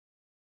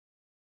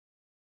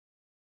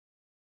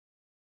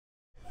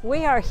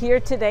We are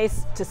here today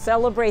to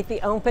celebrate the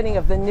opening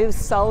of the new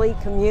Sully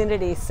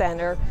Community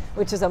Center,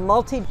 which is a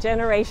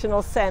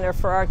multi-generational center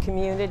for our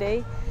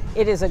community.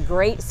 It is a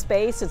great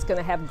space. It's going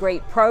to have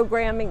great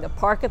programming. The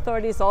Park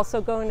Authority is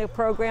also going to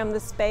program the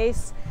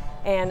space.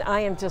 And I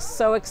am just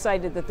so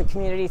excited that the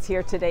community is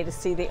here today to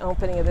see the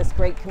opening of this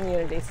great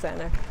community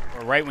center.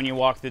 Right when you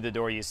walk through the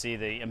door, you see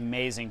the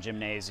amazing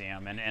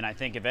gymnasium. And I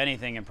think if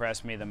anything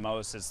impressed me the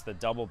most, it's the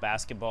double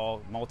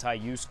basketball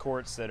multi-use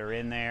courts that are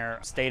in there,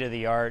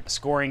 state-of-the-art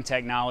scoring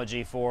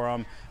technology for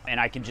them. And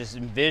I can just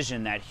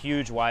envision that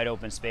huge wide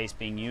open space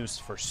being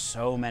used for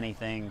so many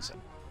things.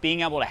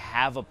 Being able to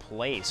have a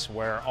place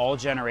where all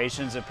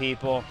generations of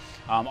people,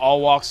 all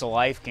walks of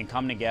life can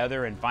come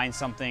together and find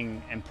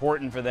something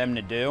important for them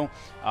to do.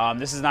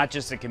 This is not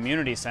just a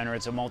community center,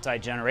 it's a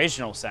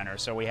multi-generational center.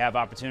 So we have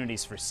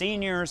opportunities for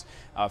seniors,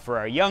 for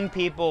our young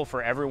people,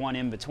 for everyone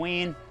in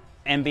between,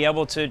 and be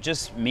able to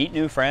just meet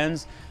new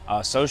friends,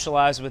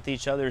 socialize with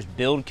each other,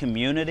 build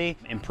community,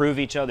 improve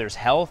each other's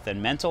health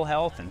and mental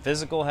health and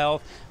physical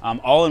health,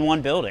 all in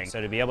one building.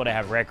 So to be able to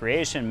have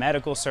recreation,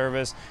 medical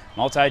service,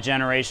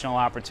 multi-generational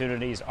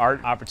opportunities,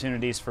 art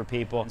opportunities for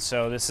people.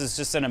 So this is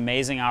just an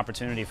amazing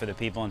opportunity for the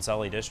people in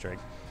Sully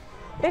District.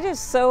 It is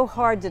so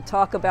hard to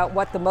talk about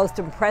what the most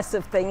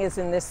impressive thing is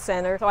in this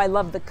center. So I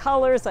love the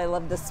colors, I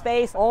love the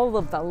space, all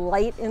of the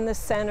light in the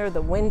center,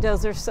 the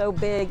windows are so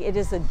big. It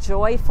is a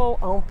joyful,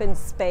 open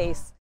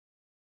space.